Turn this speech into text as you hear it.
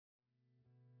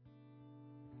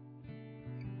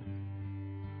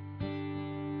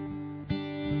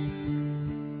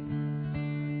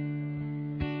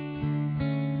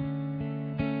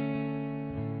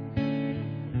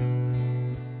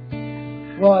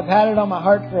Well, I've had it on my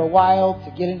heart for a while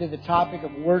to get into the topic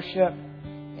of worship,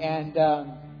 and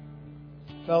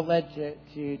felt led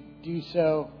to do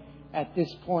so at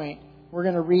this point. We're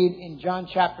going to read in John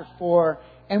chapter 4,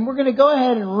 and we're going to go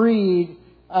ahead and read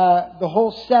the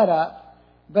whole setup,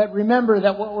 but remember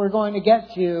that what we're going to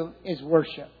get to is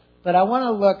worship. But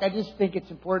I just think it's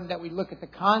important that we look at the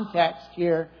context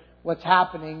here, what's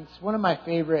happening. It's one of my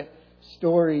favorite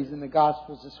stories in the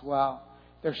Gospels as well.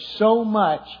 There's so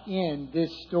much in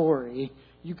this story.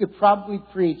 You could probably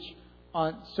preach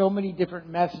on so many different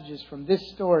messages from this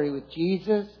story with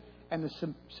Jesus and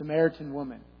the Samaritan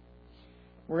woman.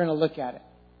 We're going to look at it.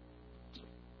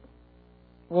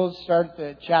 We'll start at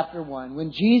the chapter 1.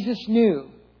 When Jesus knew,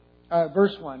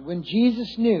 verse 1, when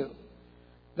Jesus knew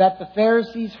that the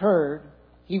Pharisees heard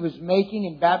he was making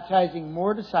and baptizing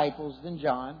more disciples than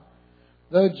John,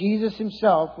 though Jesus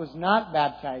himself was not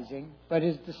baptizing, but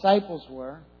his disciples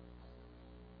were.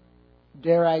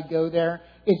 Dare I go there?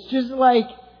 It's just like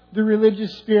the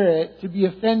religious spirit to be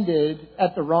offended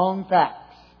at the wrong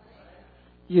facts.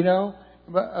 You know,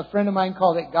 a friend of mine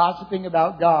called it gossiping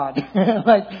about God.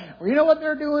 Like, well, you know what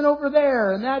they're doing over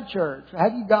there in that church?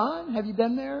 Have you gone? Have you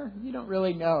been there? You don't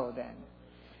really know then.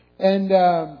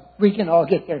 And we can all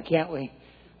get there, can't we?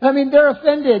 I mean, they're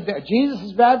offended that Jesus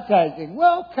is baptizing.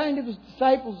 Well, kind of his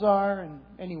disciples are. And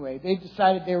anyway, they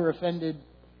decided they were offended.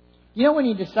 You know, when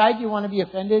you decide you want to be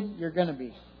offended, you're going to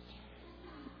be.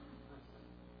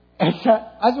 And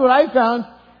that's what I found.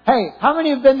 Hey, how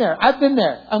many have been there? I've been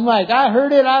there. I'm like, I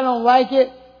heard it. I don't like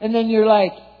it. And then you're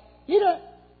like,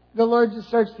 the Lord just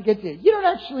starts to get to you. You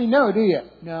don't actually know, do you?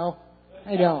 No,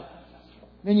 I don't.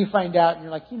 Then you find out and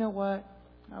you're like, you know what?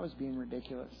 I was being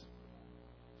ridiculous.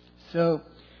 So,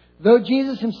 though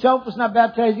Jesus himself was not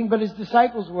baptizing, but his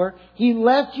disciples were, he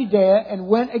left Judea and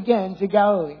went again to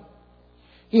Galilee.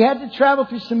 He had to travel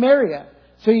through Samaria.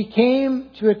 So he came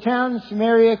to a town in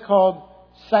Samaria called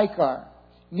Sychar,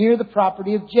 near the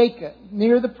property of Jacob,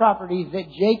 near the property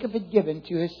that Jacob had given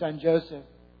to his son Joseph.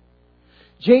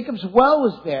 Jacob's well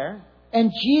was there,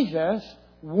 and Jesus,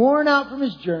 worn out from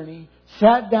his journey,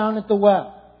 sat down at the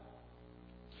well.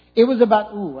 It was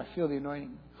about, I feel the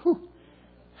anointing.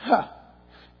 Huh.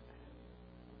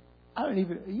 Are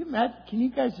you mad? Can you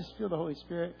guys just feel the Holy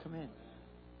Spirit come in?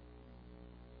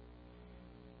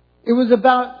 It was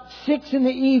about 6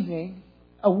 p.m.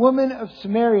 A woman of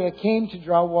Samaria came to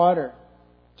draw water.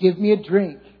 Give me a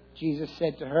drink, Jesus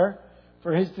said to her,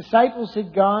 for his disciples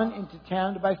had gone into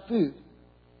town to buy food.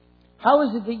 How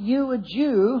is it that you, a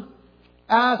Jew,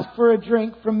 ask for a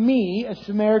drink from me, a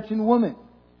Samaritan woman?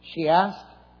 She asked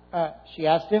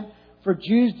him, for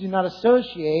Jews do not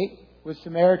associate with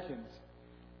Samaritans.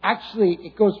 Actually,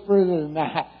 it goes further than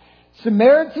that.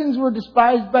 Samaritans were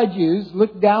despised by Jews,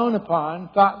 looked down upon,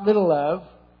 thought little of.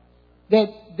 That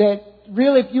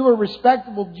really, if you were a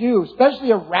respectable Jew,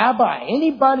 especially a rabbi,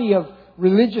 anybody of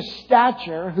religious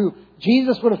stature, who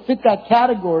Jesus would have fit that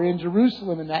category in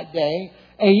Jerusalem in that day,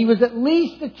 and he was at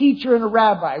least a teacher and a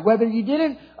rabbi. Whether you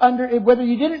didn't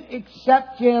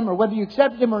accept him, or whether you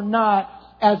accepted him or not,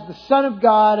 as the Son of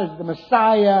God, as the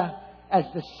Messiah, as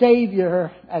the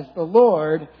Savior, as the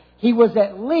Lord, he would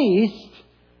at least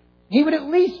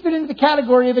fit into the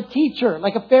category of a teacher,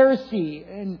 like a Pharisee.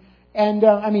 And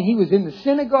he was in the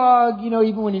synagogue,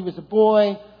 even when he was a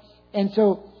boy. And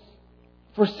so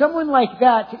for someone like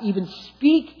that to even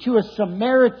speak to a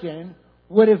Samaritan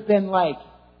would have been like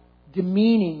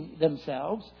demeaning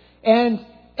themselves. And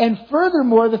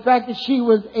furthermore, the fact that she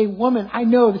was a woman, I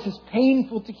know this is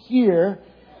painful to hear.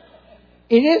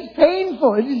 It is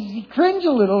painful. You cringe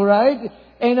a little, right?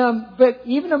 And but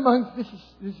even amongst this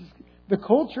is the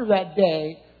culture of that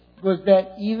day was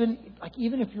that even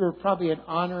if you were probably an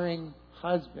honoring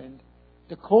husband,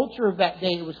 the culture of that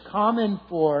day, it was common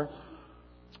for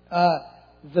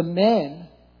the men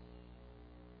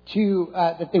to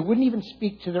that they wouldn't even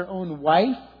speak to their own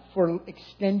wife for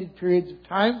extended periods of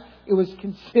time. It was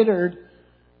considered.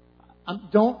 I'm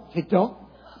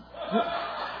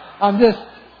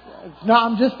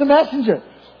just the messenger.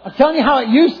 I'm telling you how it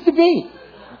used to be.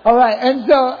 All right,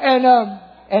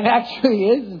 and actually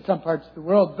is in some parts of the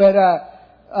world, but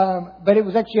it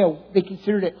was actually they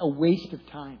considered it a waste of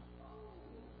time.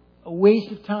 A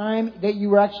waste of time, that you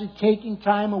were actually taking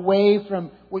time away from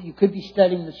what you could be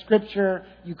studying the Scripture.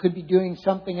 You could be doing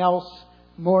something else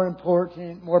more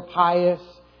important, more pious.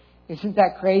 Isn't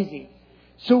that crazy?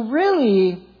 So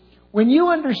really, when you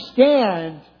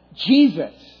understand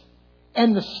Jesus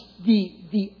and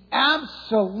the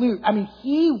absolute,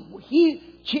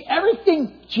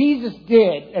 everything Jesus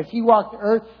did as he walked the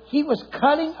earth, he was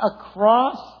cutting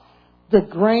across the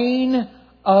grain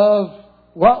of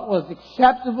what was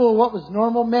acceptable, what was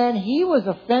normal. Man, he was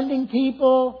offending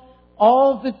people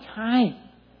all the time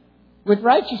with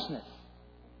righteousness.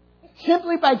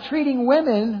 Simply by treating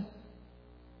women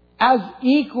as of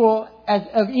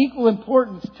equal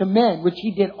importance to men, which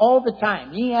he did all the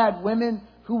time. He had women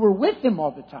who were with him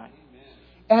all the time.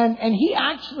 And he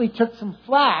actually took some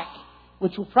flack,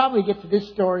 which we'll probably get to this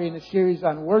story in the series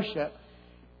on worship,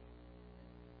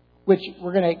 which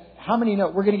how many know?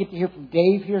 We're going to get to hear from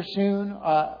Dave here soon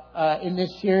in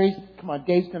this series. Come on,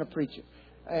 Dave's going to preach it.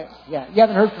 Yeah, you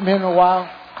haven't heard from him in a while.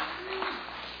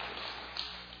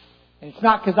 And it's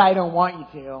not because I don't want you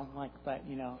to.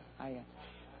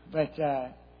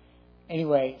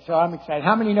 Anyway, so I'm excited.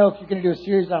 How many know if you're going to do a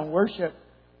series on worship,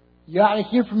 you ought to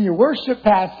hear from your worship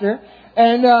pastor?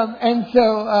 Anyway,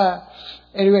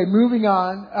 moving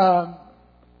on.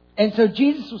 And so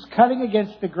Jesus was cutting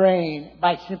against the grain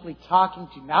by simply talking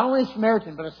to not only a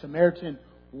Samaritan, but a Samaritan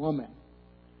woman.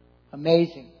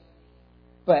 Amazing.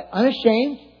 But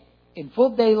unashamed, in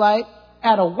full daylight,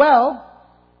 at a well,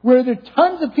 where there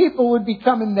tons of people would be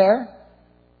coming there.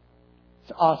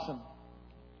 It's awesome.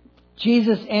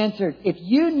 Jesus answered, if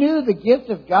you knew the gift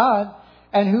of God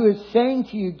and who is saying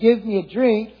to you, give me a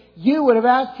drink, you would have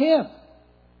asked him,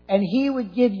 and he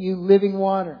would give you living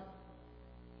water.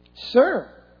 Sir,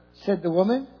 said the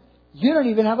woman, you don't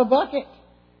even have a bucket,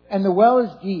 and the well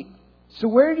is deep. So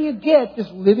where do you get this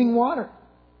living water?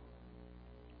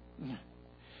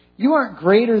 You aren't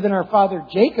greater than our father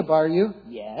Jacob, are you?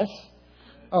 Yes.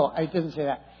 Oh, it doesn't say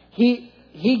that.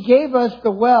 He gave us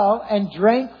the well and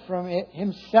drank from it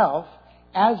himself,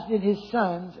 as did his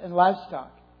sons and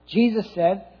livestock. Jesus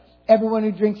said, everyone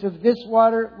who drinks of this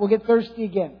water will get thirsty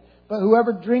again. But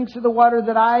whoever drinks of the water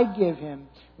that I give him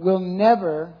will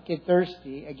never get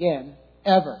thirsty again,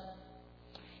 ever.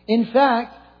 In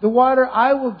fact, the water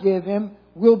I will give him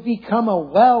will become a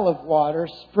well of water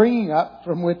springing up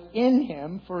from within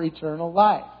him for eternal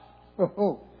life.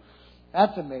 Oh,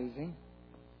 that's amazing.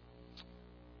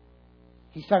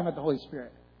 He's talking about the Holy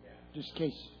Spirit. Just in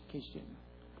case you didn't know.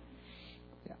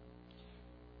 Yeah.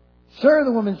 Sir,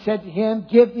 the woman said to him,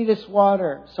 give me this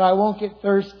water so I won't get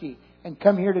thirsty and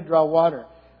come here to draw water.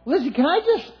 Listen, can I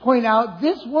just point out,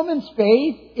 this woman's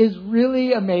faith is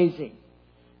really amazing.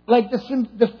 Like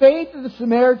the faith of the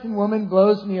Samaritan woman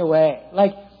blows me away.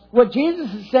 Like what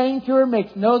Jesus is saying to her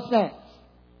makes no sense.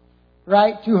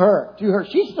 Right? To her.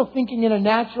 She's still thinking in a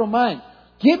natural mind.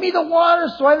 Give me the water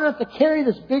so I don't have to carry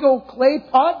this big old clay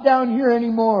pot down here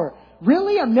anymore.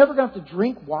 Really? I'm never going to have to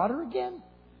drink water again?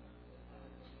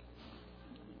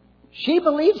 She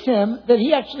believes him that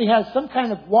he actually has some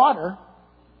kind of water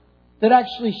that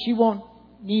actually she won't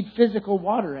need physical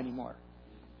water anymore.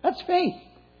 That's faith.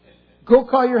 Go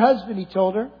call your husband, he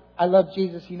told her. I love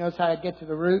Jesus. He knows how to get to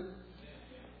the root.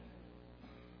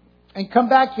 And come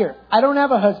back here. I don't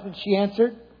have a husband, she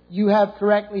answered. You have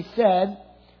correctly said,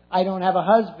 I don't have a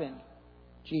husband,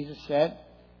 Jesus said.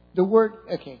 The word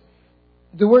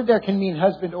there can mean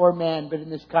husband or man, but in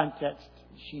this context,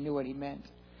 she knew what he meant.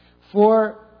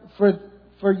 For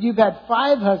you've had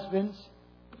 5 husbands.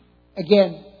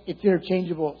 Again, it's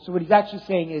interchangeable. So what he's actually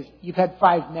saying is you've had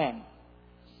 5 men,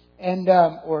 and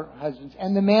or husbands,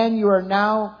 and the man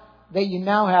that you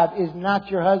now have is not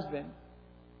your husband.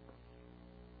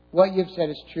 What you've said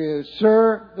is true.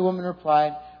 Sir, the woman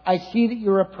replied, I see that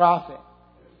you're a prophet.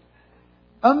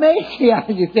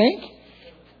 Amazing, you think?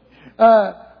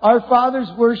 Our fathers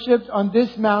worshipped on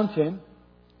this mountain,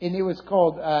 and it was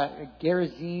called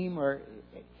Gerizim,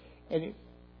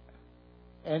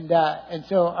 and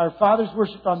so our fathers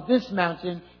worshipped on this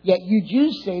mountain. Yet you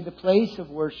Jews say the place of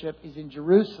worship is in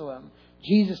Jerusalem.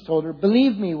 Jesus told her,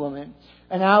 believe me, woman,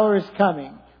 an hour is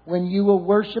coming when you will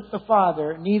worship the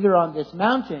Father neither on this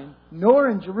mountain nor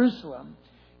in Jerusalem.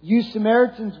 You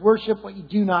Samaritans worship what you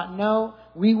do not know.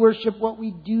 We worship what we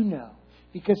do know,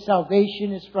 because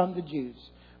salvation is from the Jews.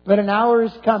 But an hour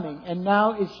is coming, and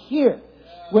now is here,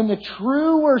 when the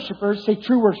true worshipers, say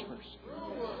true worshipers.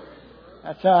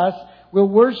 That's us. Will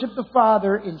worship the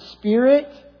Father in spirit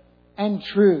and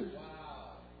truth.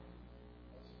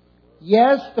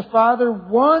 Yes, the Father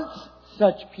wants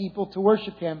such people to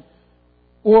worship Him.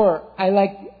 Or, I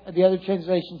like the other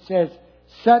translation says,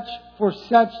 for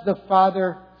such the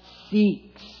Father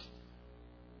seeks.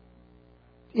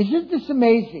 Isn't this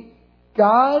amazing?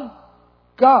 God,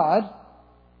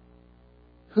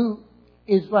 who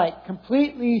is like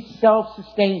completely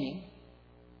self-sustaining,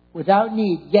 without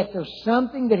need, yet there's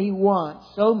something that He wants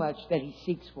so much that He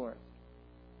seeks for it.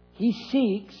 He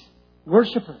seeks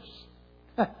worshipers.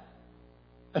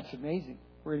 That's amazing.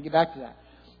 We're going to get back to that.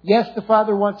 Yes, the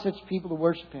Father wants such people to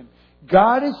worship Him.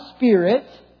 God is spirit,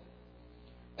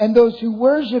 And those who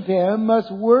worship Him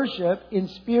must worship in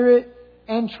spirit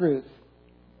and truth."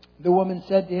 The woman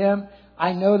said to him,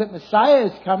 "I know that Messiah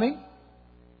is coming,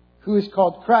 who is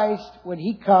called Christ. When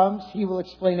He comes, He will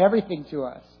explain everything to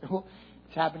us."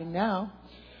 It's happening now.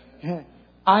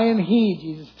 "I am He,"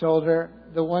 Jesus told her,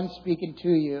 "the one speaking to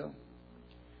you."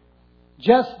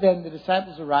 Just then the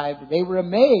disciples arrived. They were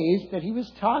amazed that He was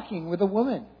talking with a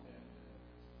woman.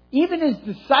 Even His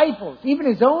disciples, even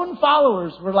His own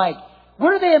followers were like,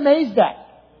 what are they amazed at?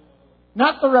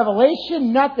 Not the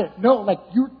revelation,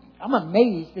 I'm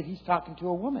amazed that He's talking to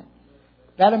a woman.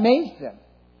 That amazed them.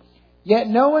 Yet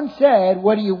no one said,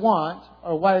 "What do you want?"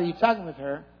 or "Why are you talking with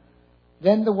her?"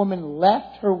 Then the woman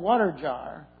left her water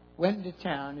jar, went into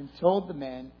town, and told the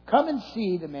men, "Come and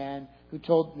see the man who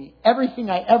told me everything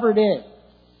I ever did."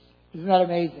 Isn't that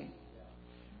amazing?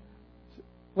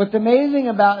 What's amazing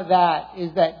about that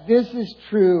is that this is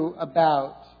true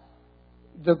about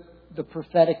the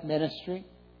prophetic ministry,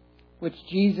 which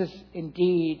Jesus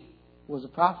indeed was a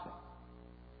prophet,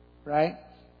 right?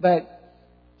 But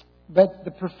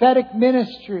the prophetic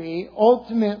ministry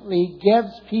ultimately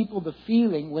gives people the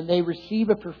feeling when they receive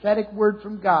a prophetic word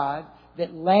from God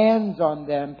that lands on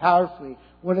them powerfully.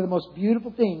 One of the most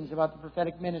beautiful things about the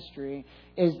prophetic ministry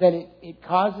is that it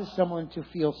causes someone to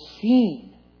feel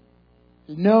seen,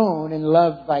 known, and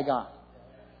loved by God.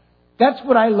 That's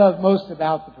what I love most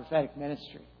about the prophetic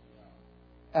ministry.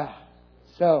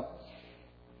 So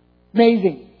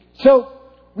amazing. So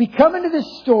we come into this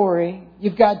story.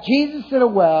 You've got Jesus at a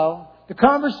well. The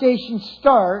conversation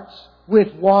starts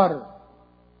with water.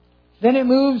 Then it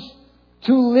moves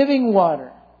to living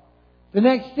water. The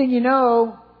next thing you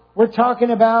know, we're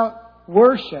talking about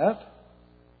worship.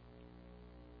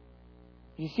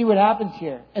 You see what happens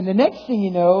here. And the next thing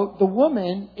you know, the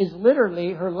woman is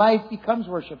literally, her life becomes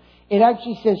worship. It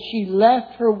actually says she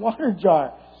left her water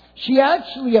jar. She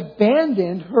actually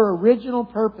abandoned her original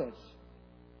purpose.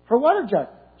 Her water jar.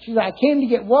 She's like, "I came to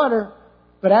get water,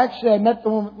 but actually I met the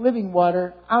woman with living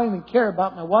water. I don't even care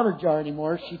about my water jar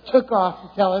anymore." She took off to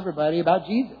tell everybody about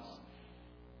Jesus.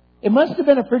 It must have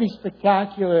been a pretty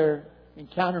spectacular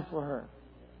encounter for her.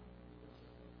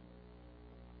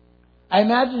 I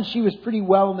imagine she was pretty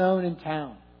well known in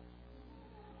town.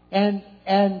 And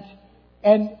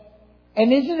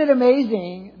isn't it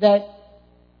amazing that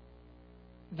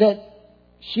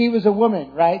she was a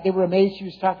woman, right? They were amazed she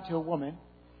was talking to a woman.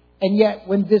 And yet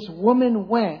when this woman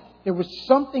went, there was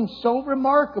something so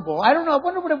remarkable. I don't know, I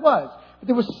wonder what it was. But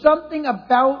there was something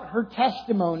about her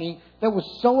testimony that was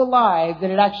so alive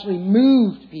that it actually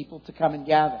moved people to come and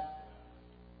gather.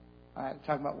 All right, we're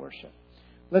talking about worship.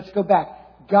 Let's go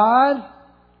back. God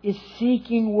is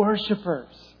seeking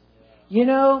worshipers. You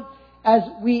know,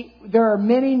 there are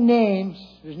many names.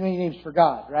 There's many names for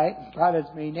God, right? God has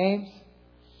many names,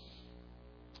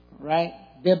 right?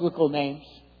 Biblical names.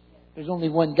 There's only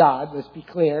one God, let's be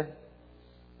clear,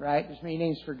 right? There's many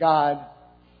names for God.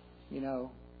 You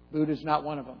know, Buddha's not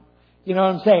one of them. You know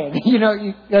what I'm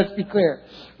saying? Let's be clear.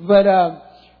 But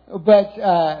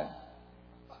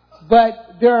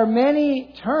there are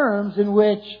many terms in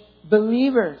which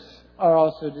believers are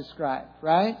also described,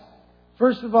 right?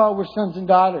 First of all, we're sons and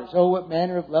daughters. Oh, what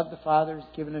manner of love the Father has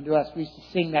given unto us. We used to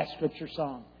sing that scripture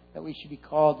song that we should be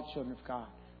called the children of God.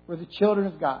 We're the children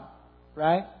of God,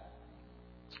 right?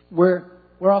 We're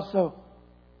also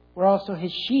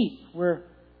His sheep.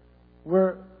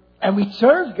 And we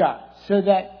serve God, so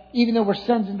that even though we're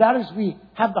sons and daughters, we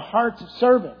have the hearts of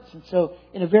servants. And so,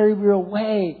 in a very real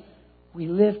way, we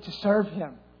live to serve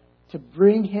Him, to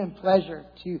bring Him pleasure,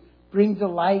 to bring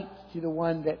delight to the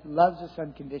one that loves us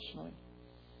unconditionally.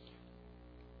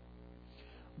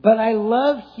 But I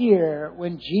love here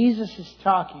when Jesus is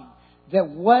talking that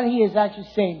what He is actually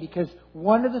saying, because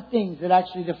one of the things that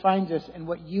actually defines us and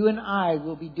what you and I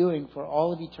will be doing for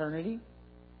all of eternity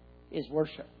is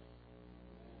worship.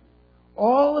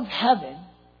 All of heaven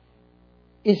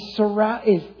is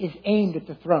aimed at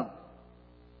the throne.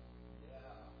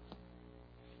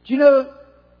 Do you know,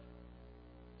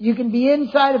 you can be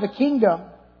inside of a kingdom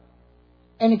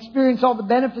and experience all the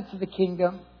benefits of the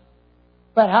kingdom,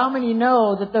 but how many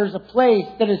know that there's a place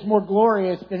that is more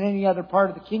glorious than any other part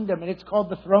of the kingdom, and it's called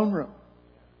the throne room?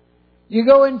 You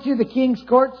go into the king's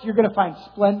courts, you're going to find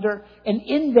splendor, and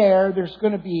in there's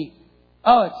going to be,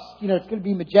 it's going to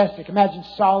be majestic. Imagine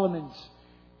Solomon's,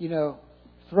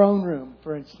 throne room,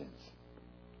 for instance.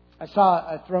 I saw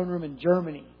a throne room in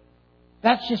Germany.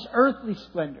 That's just earthly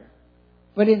splendor.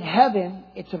 But in heaven,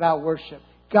 it's about worship.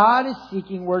 God is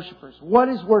seeking worshipers. What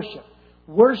is worship?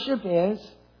 Worship is,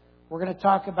 we're going to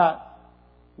talk about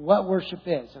what worship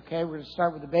is, okay? We're going to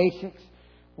start with the basics.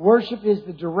 Worship is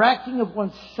the directing of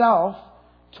oneself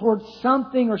towards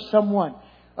something or someone.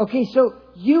 Okay, so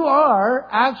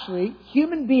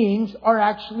human beings are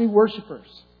actually worshipers.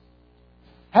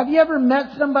 Have you ever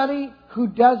met somebody who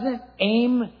doesn't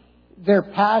aim their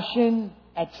passion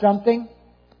at something?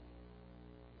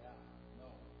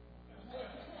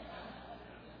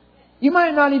 You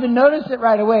might not even notice it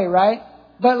right away, right?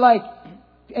 But I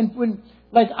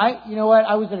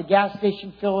was at a gas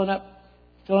station filling up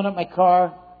my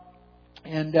car,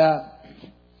 and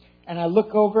I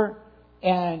look over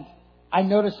and I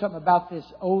noticed something about this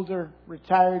older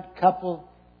retired couple,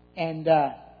 and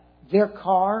their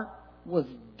car was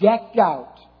decked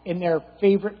out in their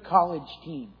favorite college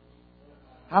team.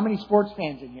 How many sports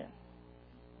fans in here?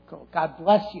 Cool. God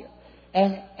bless you.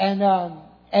 And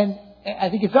I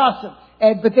think it's awesome.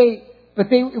 It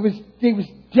was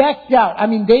decked out. I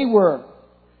mean, it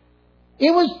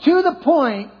was to the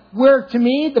point where, to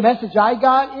me, the message I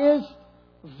got is,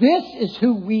 this is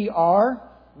who we are.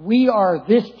 We are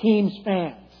this team's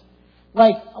fans.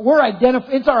 Like,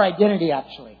 it's our identity,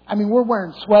 actually. I mean, we're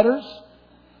wearing sweaters.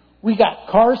 We got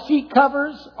car seat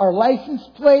covers, our license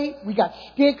plate. We got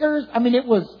stickers. I mean, I'm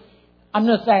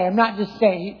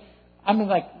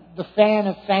like the fan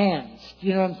of fans. Do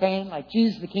you know what I'm saying? Like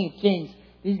Jesus, the King of Kings.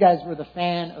 These guys were the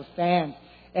fan of fans.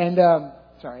 And,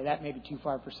 sorry, that may be too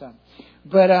far for some.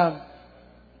 But, I'm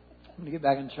going to get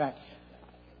back on track.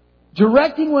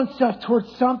 Directing oneself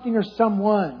towards something or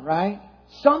someone, right?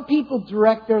 Some people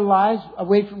direct their lives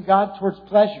away from God towards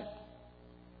pleasure.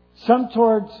 Some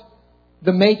towards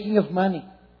the making of money.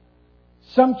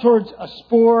 Some towards a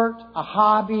sport, a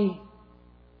hobby,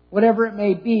 whatever it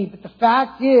may be. But the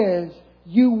fact is,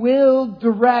 you will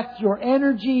direct your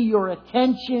energy, your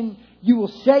attention. You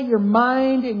will set your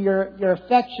mind and your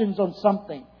affections on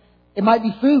something. It might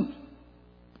be food,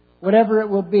 whatever it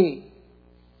will be.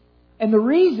 And the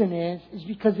reason is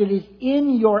because it is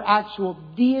in your actual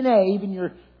DNA, even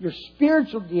your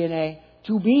spiritual DNA,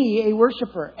 to be a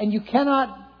worshiper. And you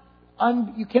cannot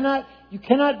unbecome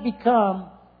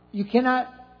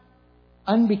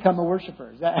a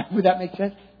worshiper. Would that make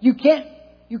sense? You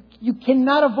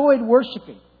cannot avoid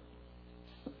worshiping.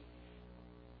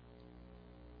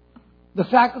 The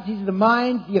faculties of the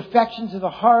mind, the affections of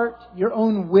the heart, your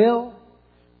own will.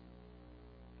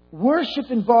 Worship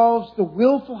involves the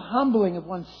willful humbling of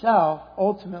oneself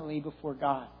ultimately before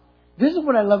God. This is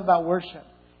what I love about worship.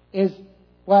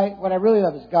 What I really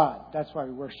love is God. That's why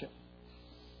we worship.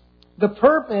 The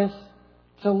purpose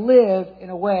to live in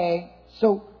a way.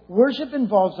 So worship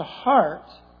involves a heart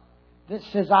that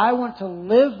says, I want to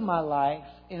live my life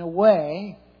in a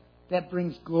way that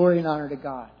brings glory and honor to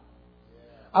God.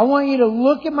 I want you to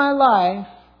look at my life.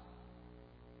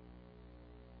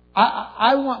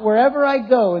 I want, wherever I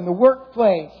go, in the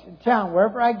workplace, in town,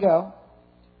 wherever I go,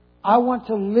 I want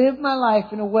to live my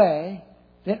life in a way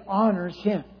that honors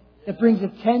Him, that brings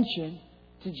attention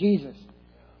to Jesus.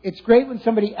 It's great when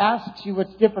somebody asks you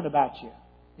what's different about you.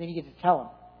 Then you get to tell them.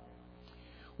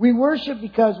 We worship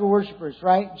because we're worshipers,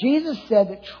 right? Jesus said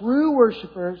that true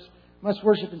worshipers must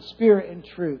worship in spirit and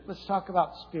truth. Let's talk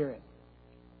about spirit.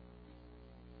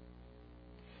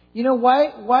 You know,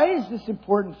 why is this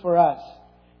important for us?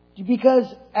 Because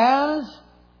as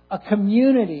a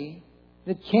community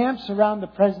that camps around the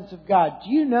presence of God,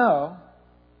 do you know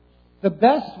the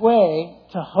best way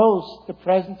to host the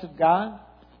presence of God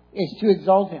is to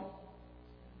exalt Him?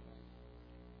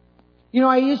 You know,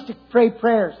 I used to pray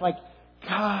prayers like,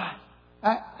 God,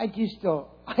 I still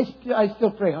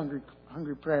pray hungry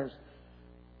prayers.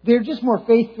 They're just more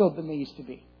faith-filled than they used to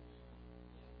be.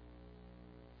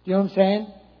 Do you know what I'm saying?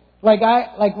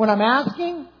 Like when I'm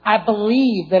asking, I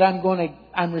believe that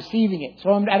I'm receiving it.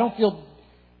 So I don't feel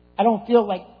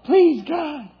like, please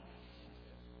God,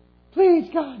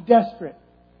 desperate.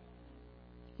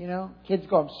 You know, kids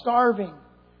go, I'm starving.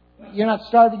 You're not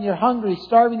starving, you're hungry.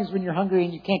 Starving is when you're hungry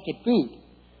and you can't get food.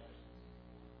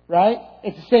 Right?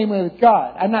 It's the same way with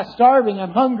God. I'm not starving,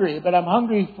 I'm hungry, but I'm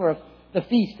hungry for the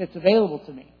feast that's available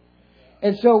to me.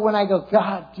 And so when I go,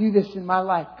 God, do this in my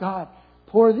life. God,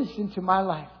 pour this into my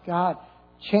life. God,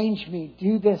 change me.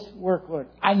 Do this work, Lord.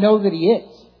 I know that He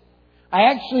is.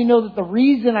 I actually know that the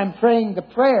reason I'm praying the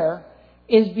prayer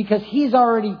is because He's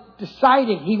already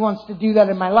decided He wants to do that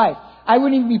in my life. I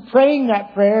wouldn't even be praying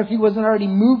that prayer if He wasn't already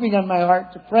moving on my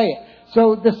heart to pray it.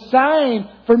 So the sign,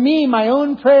 for me, my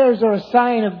own prayers are a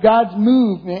sign of God's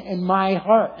movement in my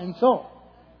heart and soul.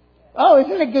 Oh,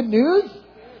 isn't it good news?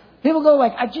 People go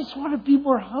like, I just want to be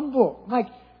more humble. I'm like,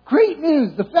 great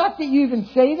news. The fact that you even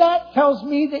say that tells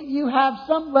me that you have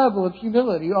some level of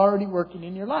humility already working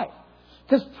in your life.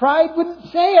 Because pride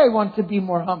wouldn't say I want to be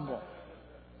more humble.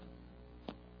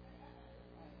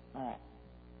 All right.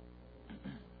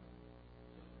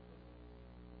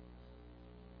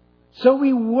 So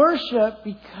we worship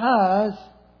because...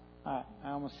 I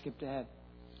almost skipped ahead.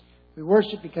 We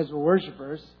worship because we're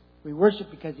worshipers. We worship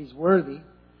because He's worthy.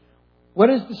 What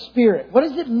is the Spirit? What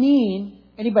does it mean?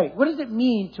 Anybody, what does it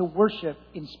mean to worship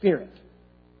in spirit?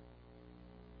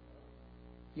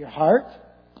 Your heart?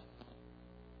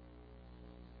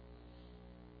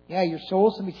 Yeah, your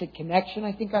soul. Somebody said connection,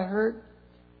 I think I heard.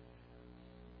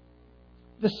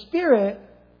 The Spirit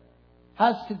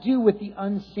has to do with the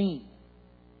unseen.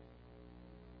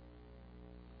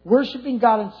 Worshipping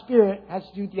God in spirit has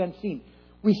to do with the unseen.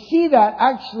 We see that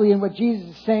actually in what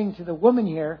Jesus is saying to the woman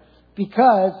here,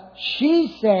 because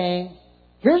she's saying,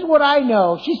 here's what I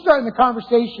know. She's starting the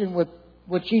conversation with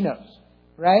what she knows,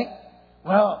 right?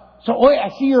 Well, so I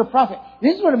see you're a prophet.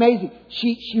 This is what amazing.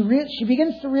 She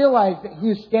begins to realize that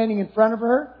who is standing in front of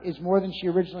her is more than she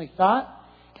originally thought.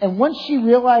 And once she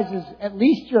realizes at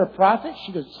least you're a prophet,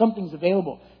 she goes, something's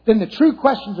available. Then the true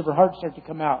questions of her heart start to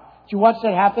come out. Do you watch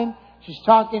that happen? She's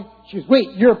talking. She goes,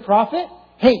 wait, you're a prophet?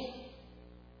 Hey,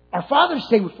 our fathers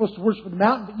say we're supposed to worship at the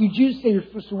mountain, but you Jews say you're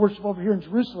supposed to worship over here in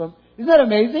Jerusalem. Isn't that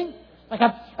amazing? Like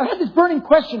I've had this burning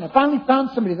question. I finally found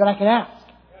somebody that I can ask.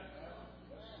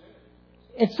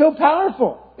 It's so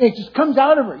powerful. It just comes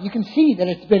out of her. You can see that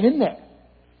it's been in there.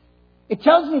 It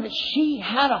tells me that she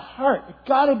had a heart, that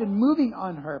God had been moving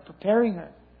on her, preparing her.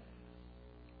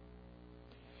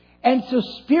 And so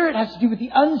spirit has to do with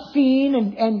the unseen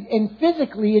and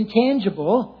physically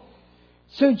intangible.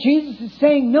 So Jesus is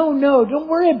saying, no, don't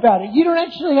worry about it. You don't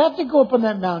actually have to go up on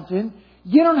that mountain.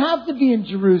 You don't have to be in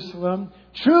Jerusalem.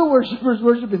 True worshipers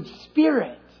worship in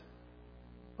spirit.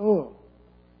 Oh,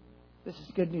 this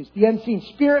is good news. The unseen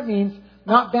spirit means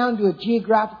not bound to a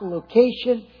geographical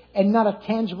location and not a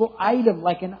tangible item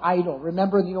like an idol.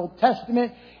 Remember in the Old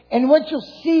Testament? And what you'll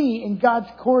see in God's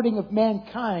courting of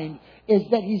mankind is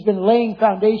that He's been laying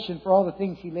foundation for all the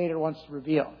things He later wants to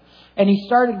reveal. And He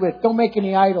started with, don't make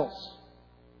any idols.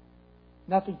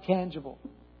 Nothing tangible.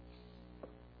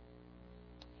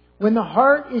 When the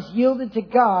heart is yielded to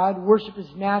God, worship is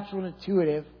natural,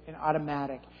 intuitive, and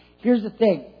automatic. Here's the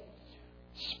thing.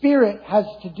 Spirit has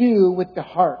to do with the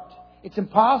heart. It's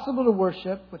impossible to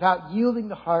worship without yielding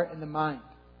the heart and the mind.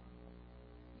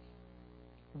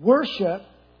 Worship,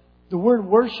 the word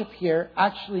worship here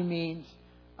actually means,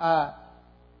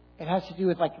 it has to do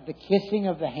with like the kissing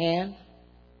of the hand.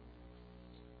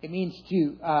 It means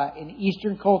to, in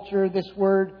Eastern culture, this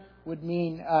word would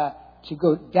mean to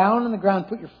go down on the ground,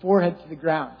 put your forehead to the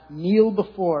ground, kneel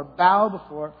before, bow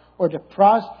before, or to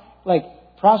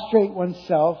prostrate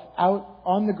oneself out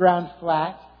on the ground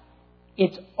flat.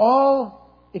 It's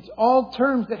all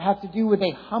terms that have to do with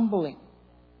a humbling,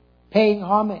 paying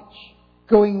homage,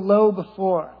 going low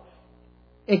before,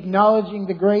 acknowledging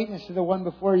the greatness of the one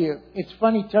before you. It's a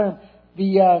funny term.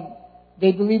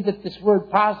 They believe that this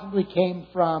word possibly came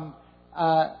from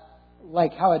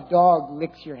like how a dog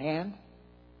licks your hand.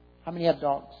 How many have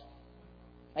dogs?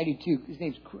 I do too.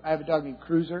 I have a dog named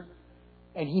Cruiser,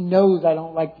 and he knows I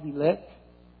don't like to be licked.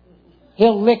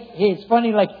 He'll lick. It's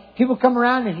funny, like people come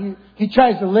around and he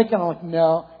tries to lick, and I'm like,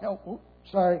 no,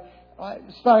 sorry, I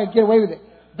thought I'd get away with it.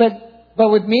 But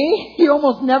with me, he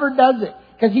almost never does it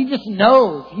because he just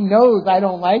knows. He knows I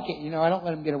don't like it. I don't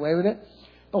let him get away with it.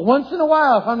 But once in a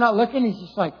while, if I'm not looking, he's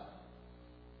just like,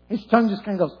 his tongue just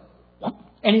kind of goes, what?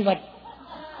 And he's like,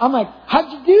 I'm like,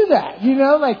 how'd you do that?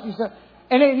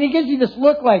 And he gives you this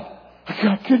look like,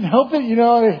 I couldn't help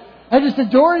it. I just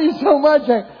adore you so much.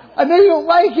 I know you don't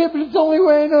like it, but it's the only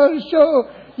way I know how to show.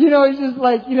 He's just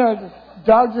like,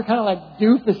 dogs are kind of like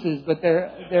doofuses, but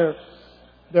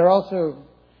they're also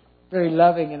very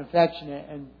loving and affectionate.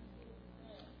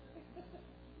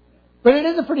 But it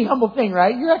is a pretty humble thing,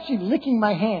 right? You're actually licking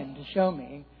my hand to show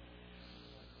me.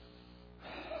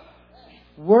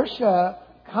 Worship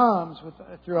comes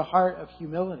through a heart of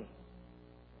humility.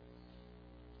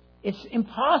 It's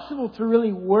impossible to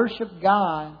really worship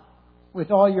God with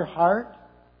all your heart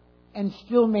and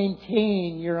still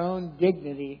maintain your own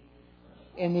dignity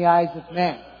in the eyes of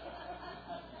men.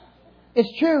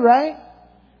 It's true, right?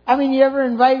 I mean, you ever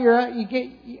invite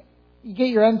you get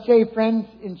your unsaved friends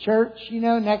in church,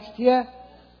 next to you.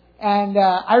 And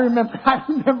I remember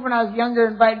when I was younger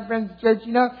inviting friends to church,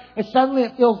 and suddenly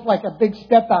it feels like a big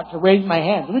step out to raise my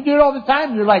hand. We do it all the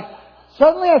time. You're like,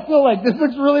 suddenly I feel like this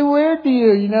looks really weird to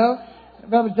you,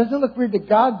 Well, it doesn't look weird to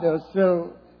God, though.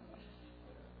 So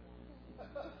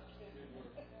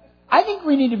I think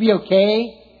we need to be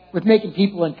okay with making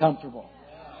people uncomfortable.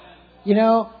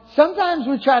 Sometimes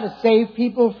we try to save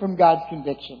people from God's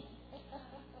conviction.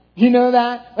 Do you know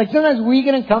that? Like sometimes we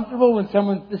get uncomfortable when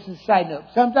this is a side note.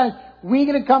 Sometimes we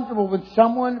get uncomfortable when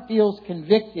someone feels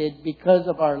convicted because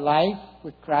of our life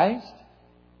with Christ.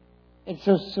 And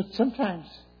so sometimes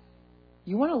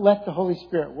you want to let the Holy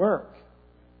Spirit work.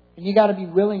 And you got to be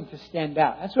willing to stand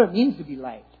out. That's what it means to be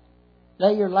light.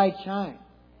 Let your light shine.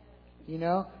 You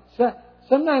know? So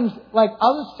sometimes,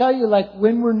 I'll just tell you,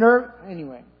 when we're nervous.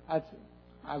 Anyway,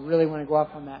 I really want to go off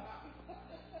on that.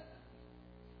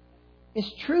 It's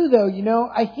true, though,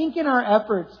 I think in our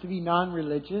efforts to be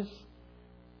non-religious,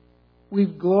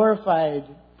 we've glorified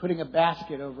putting a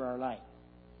basket over our light.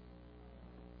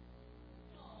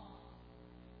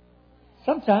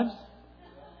 Sometimes.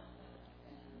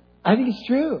 I think it's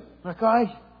true.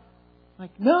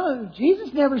 No,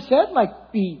 Jesus never said,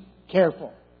 be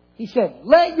careful. He said,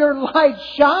 let your light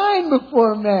shine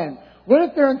before men. What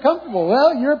if they're uncomfortable?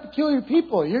 Well, you're a peculiar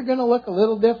people. You're going to look a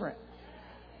little different.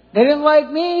 They didn't like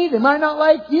me. They might not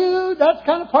like you. That's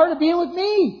kind of part of being with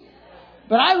me.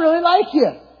 But I really like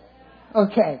you.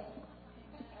 Okay.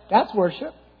 That's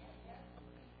worship.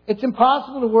 It's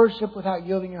impossible to worship without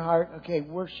yielding your heart. Okay,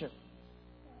 worship.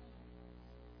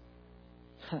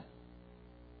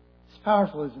 It's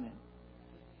powerful, isn't it?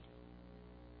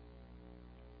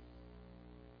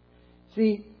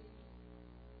 See,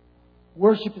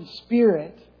 worship in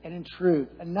spirit and in truth.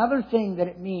 Another thing that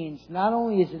it means, not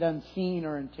only is it unseen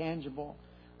or intangible,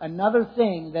 another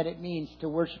thing that it means to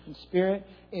worship in spirit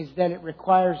is that it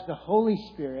requires the Holy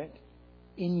Spirit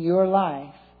in your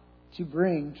life to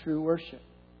bring true worship.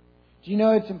 Do you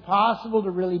know it's impossible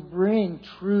to really bring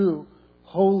true,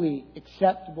 holy,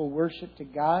 acceptable worship to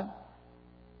God?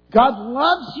 God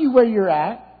loves you where you're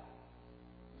at.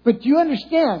 But do you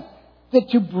understand that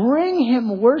to bring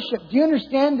Him worship, do you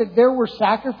understand that there were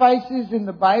sacrifices in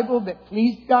the Bible that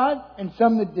pleased God and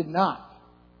some that did not?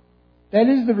 That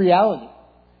is the reality.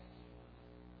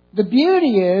 The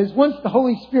beauty is, once the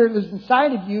Holy Spirit lives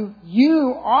inside of you,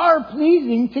 you are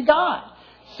pleasing to God.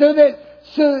 So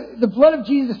the blood of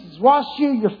Jesus has washed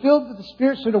you, you're filled with the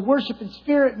Spirit. So to worship in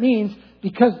spirit means,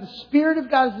 because the Spirit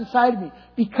of God is inside of me,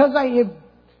 because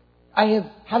I have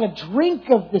had a drink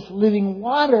of this living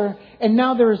water, and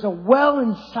now there is a well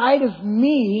inside of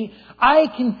me, I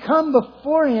can come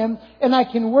before Him and I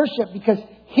can worship because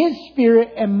His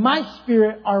Spirit and my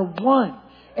spirit are one.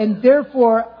 And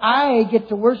therefore, I get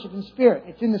to worship in spirit.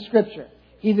 It's in the Scripture.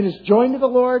 He that is joined to the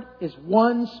Lord is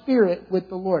one spirit with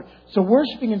the Lord. So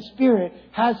worshiping in spirit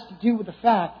has to do with the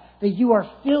fact that you are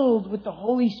filled with the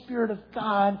Holy Spirit of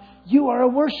God. You are a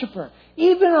worshiper.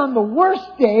 Even on the worst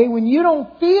day, when you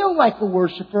don't feel like a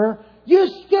worshiper, you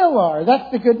still are.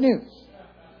 That's the good news.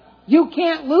 You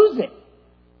can't lose it.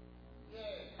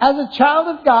 As a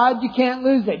child of God, you can't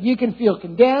lose it. You can feel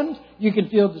condemned. You can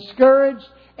feel discouraged.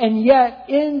 And yet,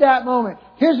 in that moment,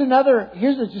 here's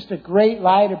just a great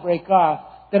lie to break off,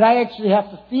 that I actually have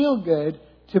to feel good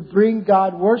to bring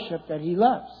God worship that He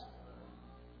loves.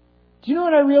 Do you know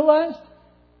what I realized?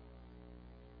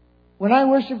 When I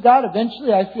worship God,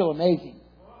 eventually I feel amazing.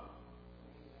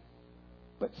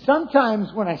 But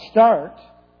sometimes when I start,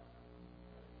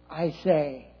 I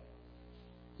say,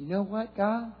 you know what,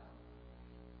 God?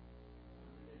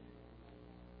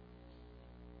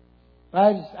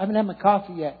 I haven't had my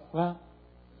coffee yet. Well,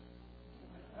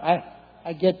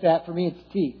 I get that. For me,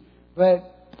 it's tea.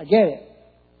 But I get it.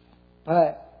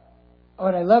 But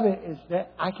what I love it is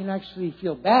that I can actually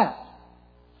feel bad.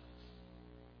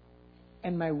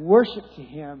 And my worship to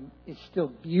Him is still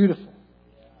beautiful.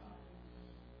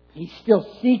 He still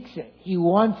seeks it. He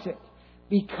wants it.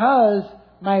 Because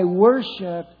my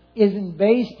worship isn't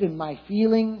based in my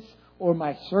feelings or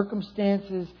my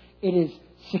circumstances. It is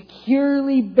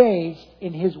securely based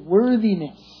in His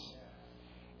worthiness.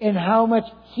 And how much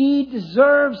He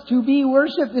deserves to be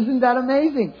worshipped. Isn't that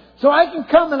amazing? So I can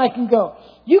come and I can go.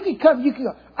 You can come, you can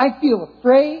go. I feel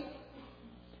afraid.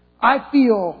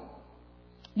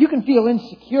 You can feel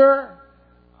insecure.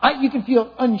 You can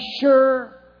feel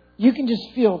unsure. You can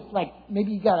just feel like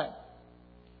maybe you got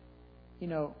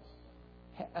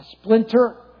a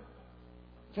splinter.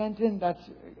 Fenton,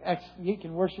 you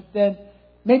can worship then.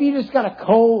 Maybe you just got a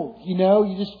cold, you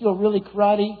just feel really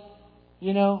cruddy,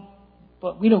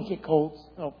 but we don't get colds.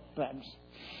 Oh,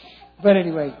 but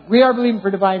anyway, we are believing for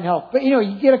divine health. But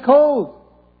you get a cold.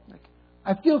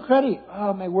 I feel cruddy.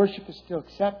 Oh, my worship is still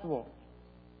acceptable.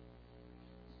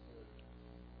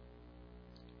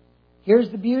 Here's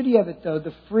the beauty of it, though.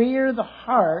 The freer the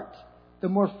heart, the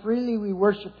more freely we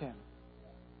worship Him.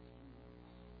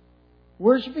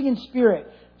 Worshiping in spirit.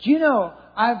 Do you know,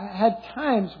 I've had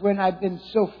times when I've been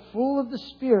so full of the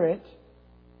Spirit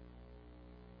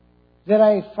that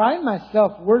I find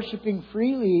myself worshiping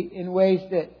freely in ways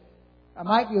that I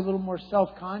might be a little more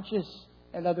self-conscious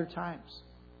at other times.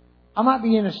 I might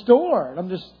be in a store and I'm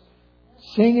just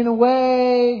singing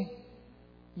away,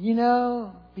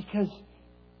 because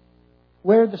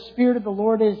where the Spirit of the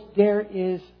Lord is, there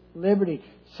is liberty.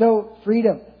 So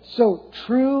freedom. So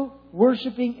true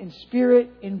worshiping in spirit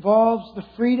involves the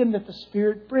freedom that the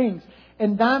Spirit brings.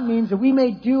 And that means that we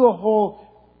may actually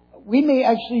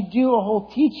do a whole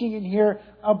teaching in here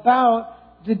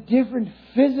about the different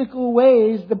physical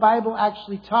ways the Bible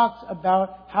actually talks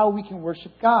about how we can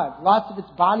worship God. Lots of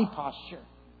it's body posture.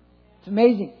 It's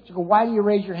amazing. You go, why do you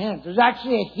raise your hands? There's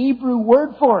actually a Hebrew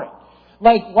word for it.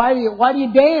 Like, why do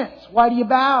you dance? Why do you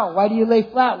bow? Why do you lay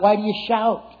flat? Why do you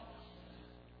shout?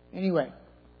 Anyway,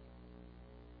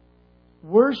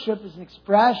 worship is an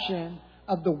expression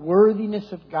of the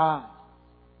worthiness of God.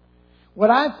 What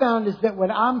I've found is that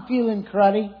when I'm feeling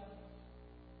cruddy,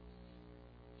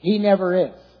 He never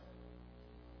is.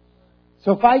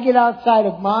 So if I get outside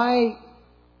of my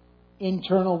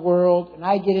internal world and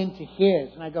I get into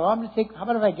His, and I go, how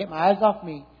about if I get my eyes off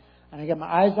me and I get my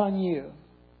eyes on You,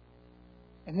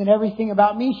 and then everything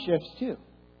about me shifts too.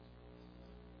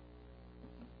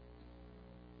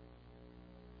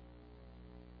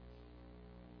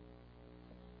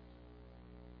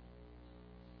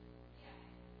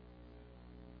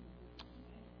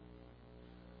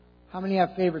 How many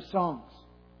have favorite songs?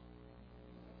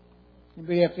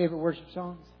 Anybody have favorite worship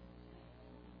songs?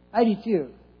 I do too.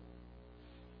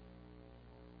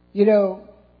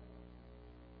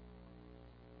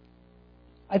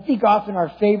 I think often our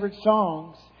favorite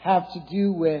songs have to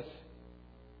do with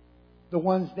the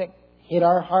ones that hit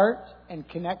our heart and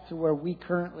connect to where we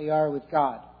currently are with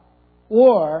God.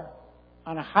 Or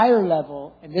on a higher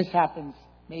level, and this happens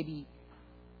maybe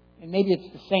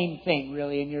it's the same thing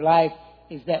really in your life,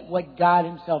 is that what God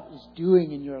Himself is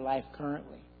doing in your life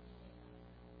currently.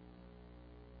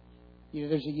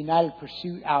 There's a United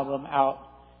Pursuit album out.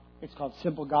 It's called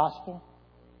Simple Gospel.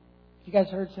 Have you guys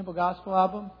heard Simple Gospel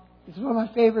album? It's one of my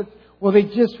favorites. Well, they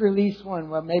just released one.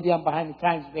 Well, maybe I'm behind the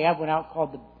times. They have one out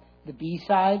called the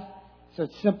B-side. So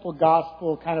it's Simple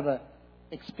Gospel, kind of a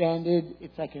expanded.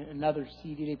 It's like another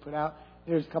CD they put out.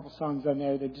 There's a couple songs on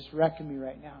there that just wrecking me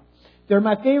right now. They're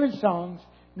my favorite songs,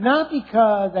 not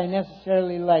because I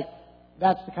necessarily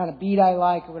that's the kind of beat I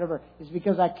like or whatever. It's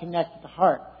because I connect with the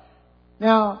heart.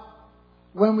 Now,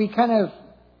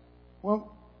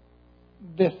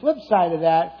 the flip side of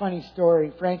that, funny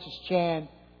story, Francis Chan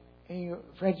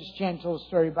told a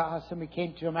story about how somebody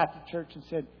came to him after church and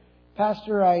said,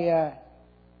 Pastor, I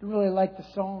don't really like the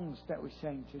songs that we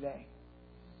sang today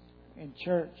in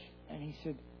church. And he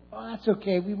said, oh, that's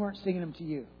okay. We weren't singing them to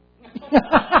you.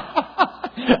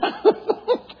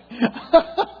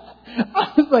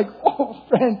 I was like, oh,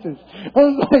 Francis. I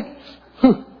was like,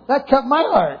 that cut my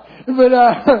heart.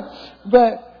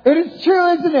 But it is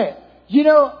true, isn't it?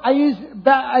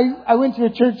 I went to a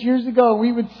church years ago and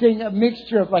we would sing a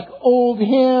mixture of old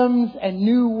hymns and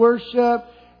new worship.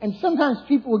 And sometimes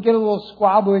people would get a little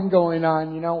squabbling going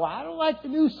on, well, I don't like the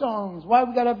new songs. Why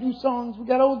we got to have new songs? We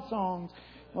got old songs.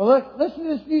 Well, look, listen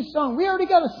to this new song. We already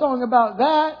got a song about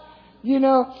that,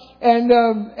 and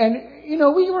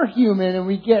we were human and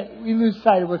we lose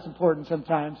sight of what's important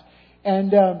sometimes.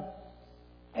 And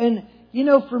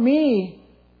for me,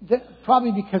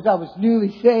 probably because I was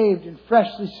newly saved and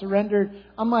freshly surrendered,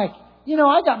 I'm like,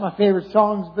 I got my favorite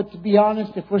songs, but to be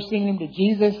honest, if we're singing them to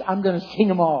Jesus, I'm going to sing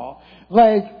them all.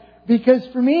 Because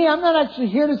for me, I'm not actually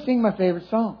here to sing my favorite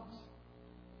songs.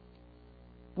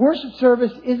 Worship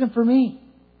service isn't for me.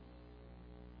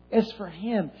 It's for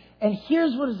Him. And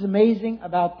here's what is amazing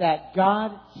about that.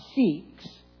 God seeks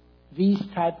these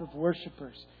type of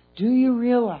worshipers. Do you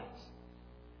realize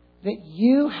that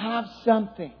you have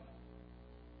something?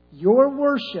 Your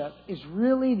worship is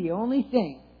really the only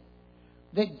thing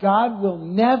that God will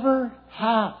never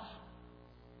have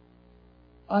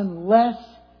unless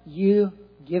you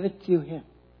give it to Him.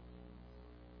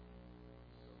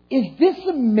 Is this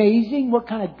amazing what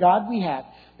kind of God we have?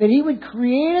 That He would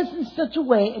create us in such a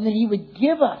way and that He would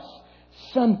give us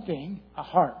something, a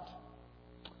heart.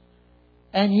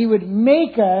 And He would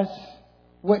make us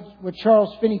what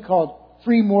Charles Finney called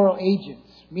free moral agents,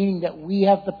 meaning that we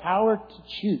have the power to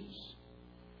choose.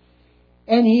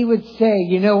 And He would say,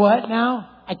 you know what now?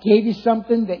 I gave you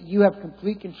something that you have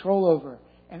complete control over,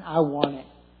 and I want it.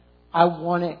 I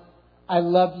want it. I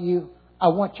love you. I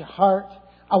want your heart.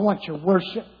 I want your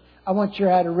worship. I want your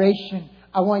adoration.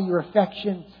 I want your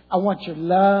affection. I want your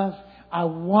love. I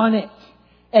want it.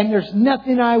 And there's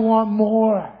nothing I want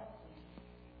more.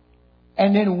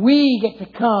 And then we get to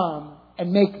come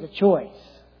and make the choice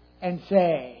and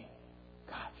say,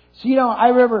 God. So, I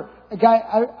remember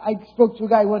I spoke to a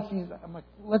guy once and I'm like,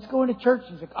 let's go into church.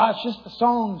 He's like, it's just the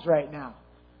songs right now.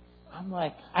 I'm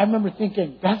like, I remember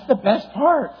thinking, that's the best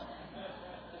part.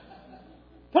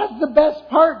 That's the best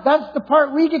part. That's the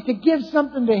part we get to give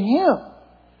something to Him.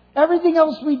 Everything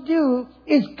else we do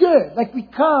is good. Like we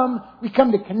come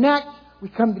to connect, we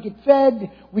come to get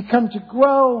fed, we come to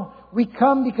grow, we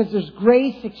come because there's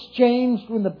grace exchanged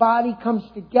when the body comes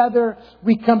together,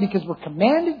 we come because we're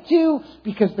commanded to,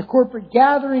 because the corporate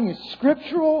gathering is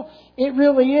scriptural. It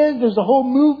really is. There's a whole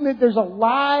movement, there's a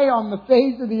lie on the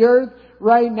face of the earth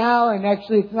right now, and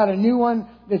actually it's not a new one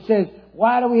that says,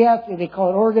 why do we have to, they call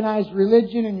it organized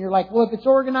religion, and you're like, well, if it's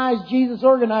organized, Jesus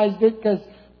organized it because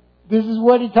this is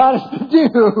what He taught us to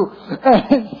do.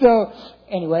 And so,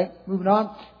 anyway, moving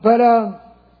on. But,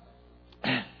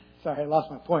 sorry, I lost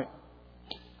my point.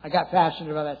 I got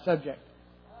passionate about that subject.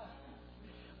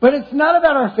 But it's not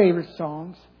about our favorite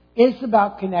songs. It's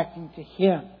about connecting to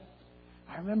Him.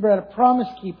 I remember at a Promise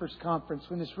Keepers conference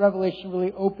when this revelation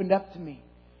really opened up to me.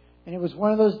 And it was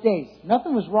one of those days.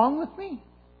 Nothing was wrong with me.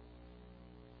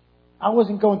 I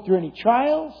wasn't going through any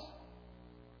trials.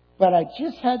 But I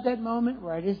just had that moment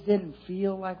where I just didn't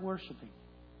feel like worshiping.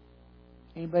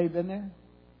 Anybody been there?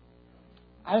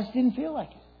 I just didn't feel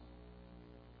like it.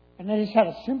 And I just had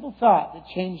a simple thought that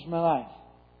changed my life.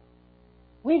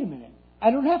 Wait a minute.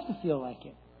 I don't have to feel like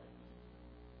it.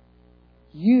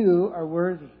 You are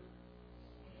worthy.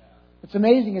 What's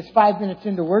amazing is 5 minutes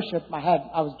into worship,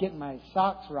 I was getting my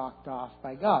socks rocked off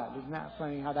by God. Isn't that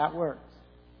funny how that works?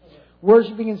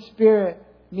 Worshiping in spirit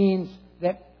means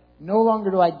that no longer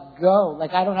do I go.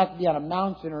 Like I don't have to be on a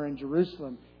mountain or in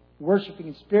Jerusalem. Worshiping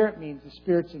in spirit means the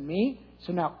Spirit's in me.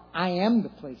 So now I am the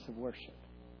place of worship.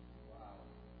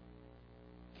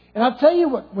 And I'll tell you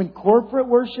what, when corporate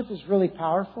worship is really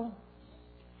powerful,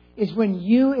 is when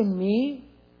you and me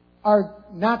are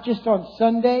not just on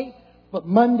Sunday, but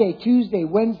Monday, Tuesday,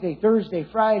 Wednesday, Thursday,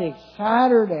 Friday,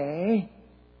 Saturday,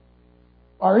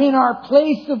 are in our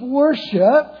place of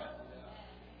worship,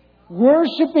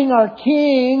 worshiping our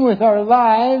King with our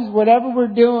lives, whatever we're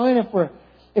doing.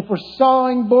 If we're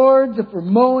sawing boards, if we're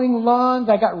mowing lawns.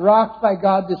 I got rocked by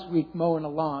God this week mowing a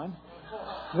lawn.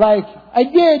 Like, I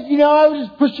did, I was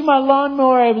just pushing my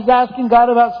lawnmower. I was asking God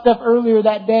about stuff earlier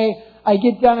that day. I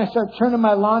get done, I start turning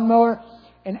my lawnmower,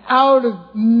 and out of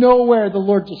nowhere the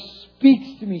Lord just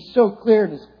speaks to me so clear,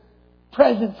 and His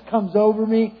presence comes over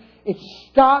me. It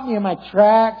stopped me in my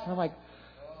tracks, and I'm like,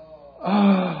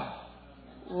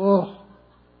 oh,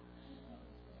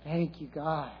 thank you,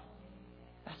 God.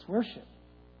 That's worship.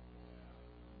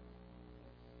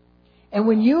 And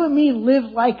when you and me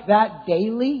live like that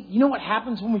daily, you know what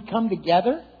happens when we come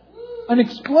together? An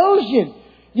explosion.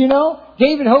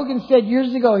 David Hogan said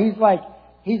years ago, he's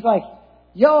like,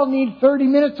 y'all need 30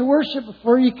 minutes of worship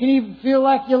before you can even feel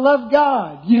like you love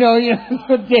God. You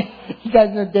guys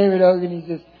know David Hogan, he's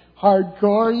just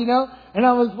hardcore, And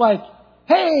I was like,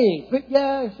 hey, but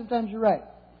yeah, sometimes you're right.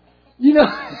 I mean,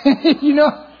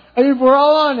 if we're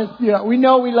all honest, we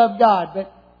know we love God,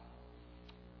 but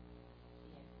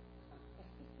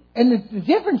and the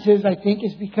difference is, I think,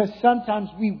 is because sometimes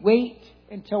we wait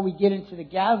until we get into the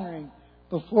gathering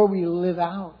before we live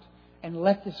out and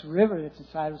let this river that's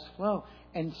inside us flow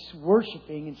and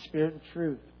worshiping in spirit and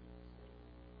truth.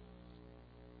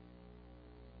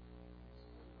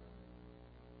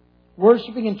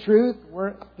 Worshiping in truth,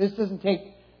 this doesn't take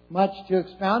much to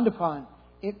expound upon.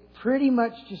 It pretty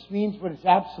much just means what is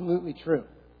absolutely true.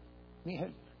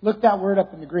 Look that word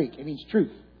up in the Greek. It means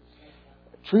truth.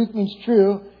 Truth means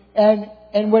true.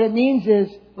 And what it means is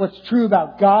what's true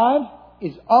about God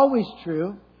is always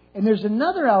true. And there's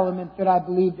another element that I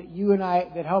believe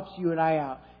that helps you and I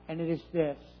out. And it is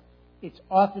this. It's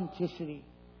authenticity.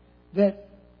 That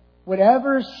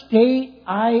whatever state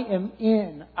I am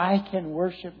in, I can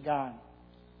worship God.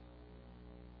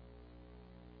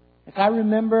 Like I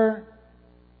remember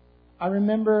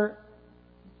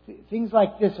things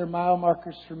like this are mile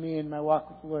markers for me in my walk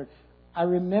with the Lord. I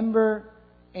remember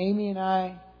Amy and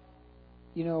I,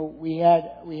 we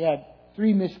had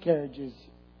 3 miscarriages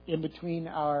in between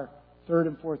our 3rd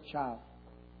and 4th child.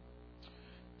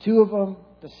 2 of them,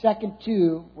 the second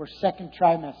 2 were second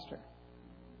trimester.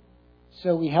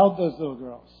 So we held those little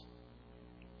girls.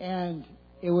 And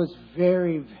it was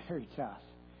very, very tough.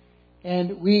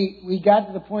 And we got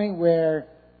to the point where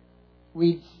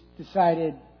we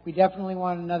decided we definitely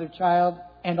want another child.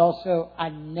 And also, I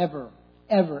never,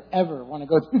 ever, ever want to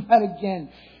go through that again.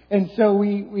 And so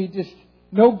we just,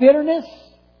 no bitterness,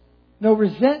 no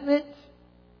resentment,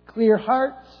 clear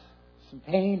hearts, some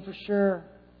pain for sure.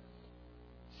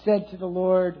 Said to the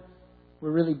Lord,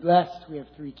 we're really blessed. We have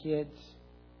 3 kids.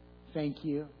 Thank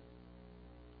you.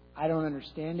 I don't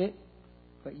understand it,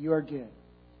 but you are good.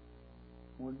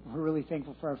 We're really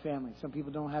thankful for our family. Some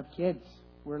people don't have kids.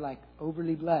 We're like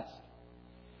overly blessed.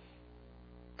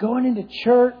 Going into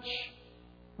church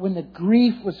when the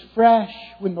grief was fresh,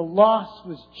 when the loss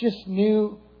was just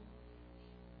new.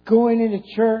 Going into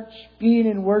church, being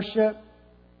in worship,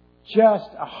 just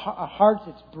a heart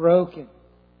that's broken.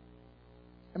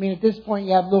 I mean, at this point,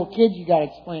 you have little kids you got to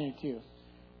explain it to.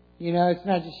 You know, it's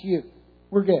not just you.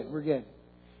 We're good.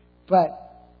 But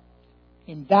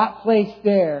in that place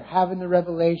there, having the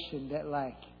revelation that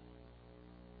like,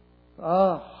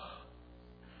 oh,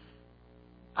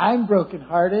 I'm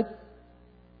brokenhearted,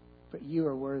 but you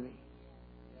are worthy.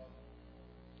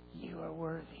 You are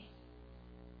worthy.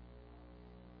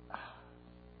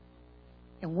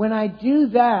 And when I do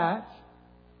that,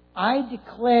 I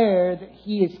declare that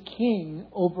He is king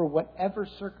over whatever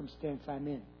circumstance I'm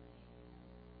in.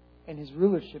 And His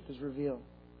rulership is revealed.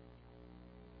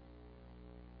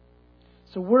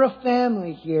 So we're a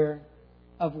family here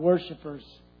of worshipers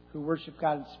who worship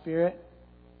God in spirit.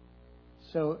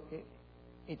 So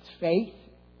it's faith,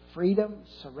 freedom,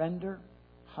 surrender,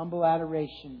 humble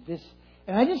adoration.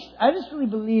 And I just really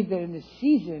believe that in this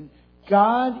season,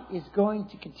 God is going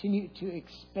to continue to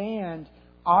expand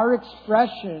our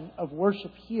expression of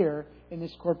worship here in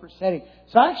this corporate setting.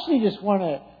 So I actually just want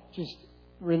to just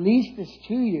release this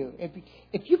to you.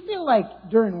 If you feel like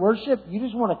during worship you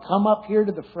just want to come up here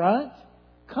to the front,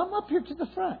 come up here to the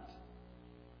front.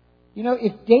 You know,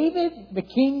 if David, the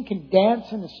king, can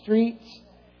dance in the streets,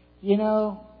 you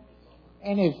know,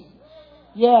 and his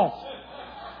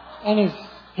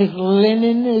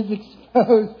linen is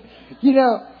exposed, you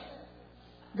know,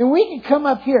 then we can come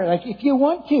up here. Like if you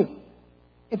want to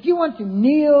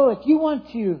kneel, if you want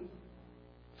to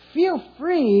feel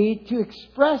free to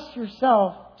express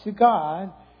yourself to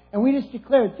God, and we just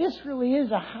declare this really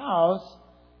is a house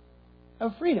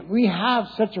of freedom. We have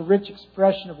such a rich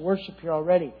expression of worship here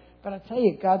already. But I tell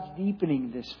you, God's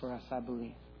deepening this for us, I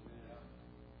believe.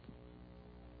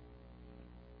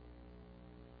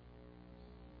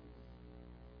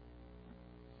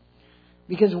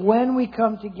 Because when we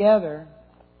come together,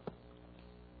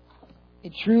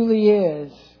 it truly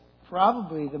is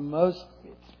probably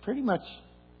it's pretty much,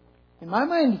 in my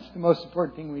mind, it's the most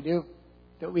important thing we do,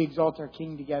 that we exalt our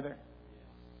King together.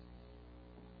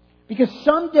 Because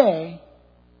someday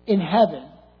in heaven,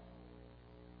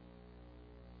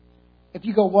 if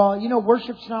you go, well, you know,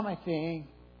 worship's not my thing.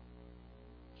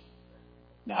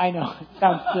 No, I know, it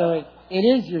sounds silly. It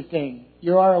is your thing.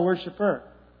 You are a worshiper.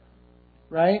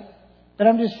 Right? But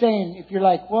I'm just saying, if you're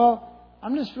like, well,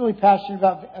 I'm just really passionate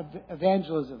about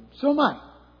evangelism. So am I.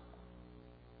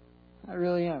 I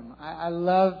really am. I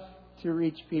love to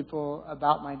reach people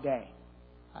about my day.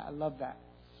 I love that.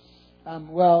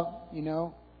 Well, you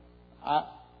know,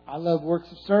 I love works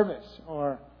of service,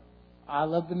 or I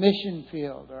love the mission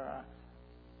field, or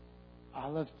I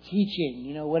love teaching.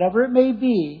 You know, whatever it may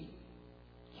be,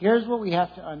 here's what we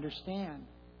have to understand.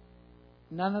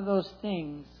 None of those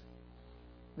things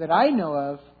that I know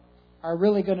of are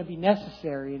really going to be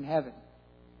necessary in heaven.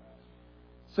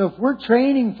 So if we're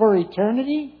training for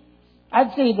eternity,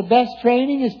 I'd say the best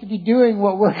training is to be doing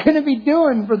what we're going to be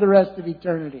doing for the rest of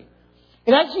eternity.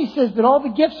 It actually says that all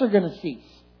the gifts are going to cease.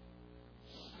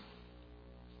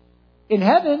 In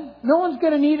heaven, no one's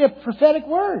going to need a prophetic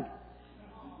word.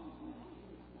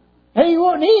 Hey, you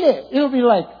won't need it. It'll be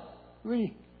like,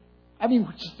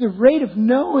 just the rate of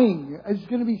knowing is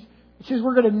going to be, it says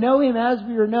we're going to know Him as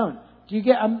we are known. Do you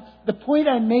get, the point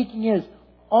I'm making is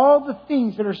all the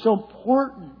things that are so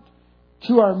important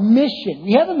to our mission.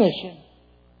 We have a mission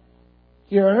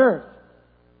here on earth.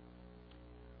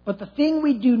 But the thing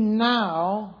we do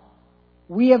now,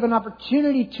 we have an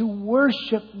opportunity to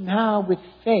worship now with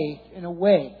faith in a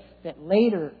way that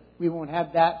later we won't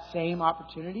have that same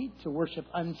opportunity to worship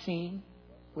unseen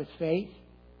with faith.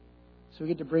 So we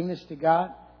get to bring this to God.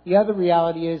 The other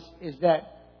reality is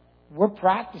that we're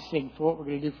practicing for what we're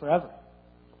going to do forever.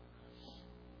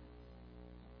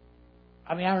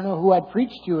 I mean, I don't know who I'd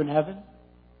preach to in heaven.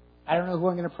 I don't know who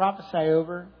I'm going to prophesy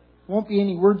over. Won't be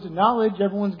any words of knowledge.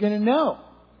 Everyone's going to know.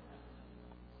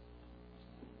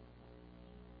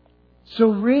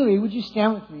 So really, would you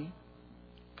stand with me,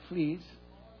 please?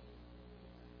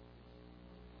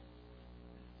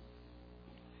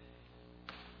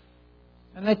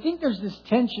 And I think there's this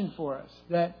tension for us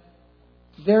that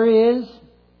there is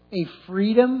a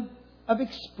freedom of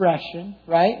expression,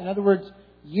 right? In other words,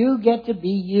 you get to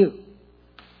be you.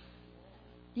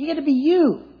 You get to be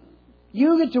you.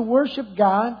 You get to worship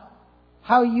God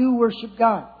how you worship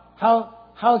God.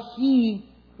 How He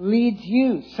leads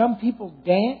you. Some people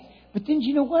dance. But then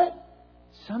you know what?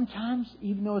 sometimes,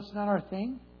 even though it's not our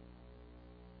thing,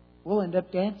 we'll end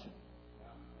up dancing.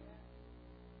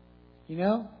 You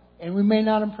know? And we may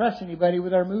not impress anybody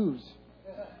with our moves.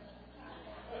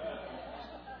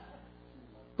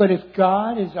 But if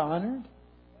God is honored,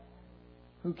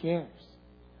 who cares?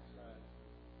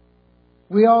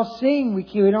 We all sing. We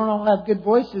don't all have good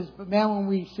voices, but man, when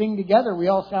we sing together, we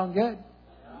all sound good.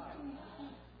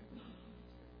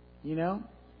 You know?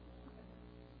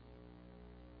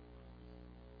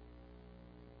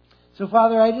 So,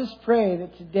 Father, I just pray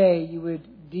that today you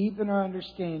would deepen our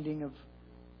understanding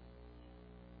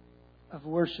of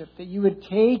worship, that you would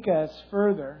take us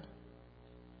further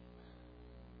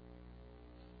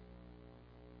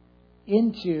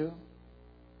into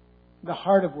the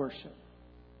heart of worship.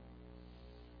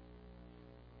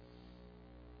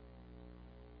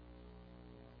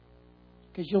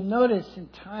 Because you'll notice in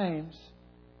times,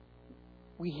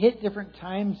 we hit different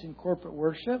times in corporate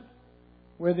worship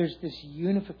where there's this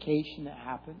unification that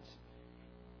happens.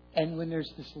 And when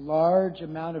there's this large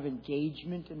amount of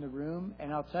engagement in the room,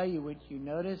 and I'll tell you what you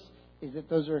notice is that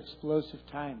those are explosive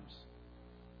times.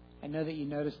 I know that you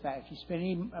notice that. If you spend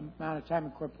any amount of time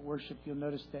in corporate worship, you'll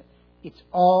notice that it's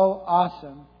all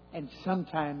awesome, and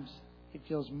sometimes it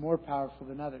feels more powerful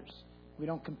than others. We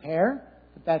don't compare,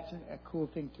 but that's a cool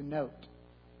thing to note.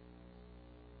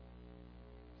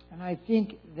 And I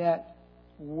think that,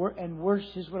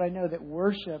 worship is what I know, that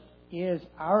worship is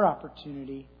our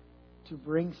opportunity to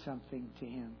bring something to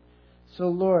Him. So,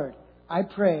 Lord, I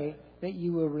pray that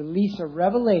you will release a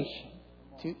revelation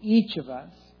to each of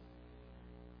us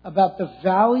about the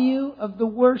value of the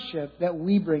worship that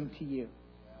we bring to you.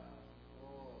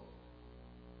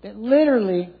 That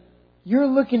literally, you're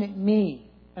looking at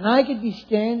me, and I could be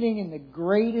standing in the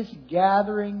greatest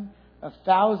gathering of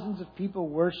thousands of people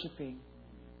worshiping,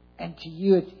 and to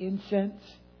you it's incense,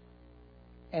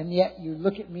 and yet you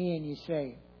look at me and you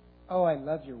say, oh, I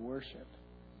love your worship.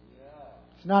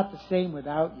 It's not the same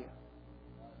without you.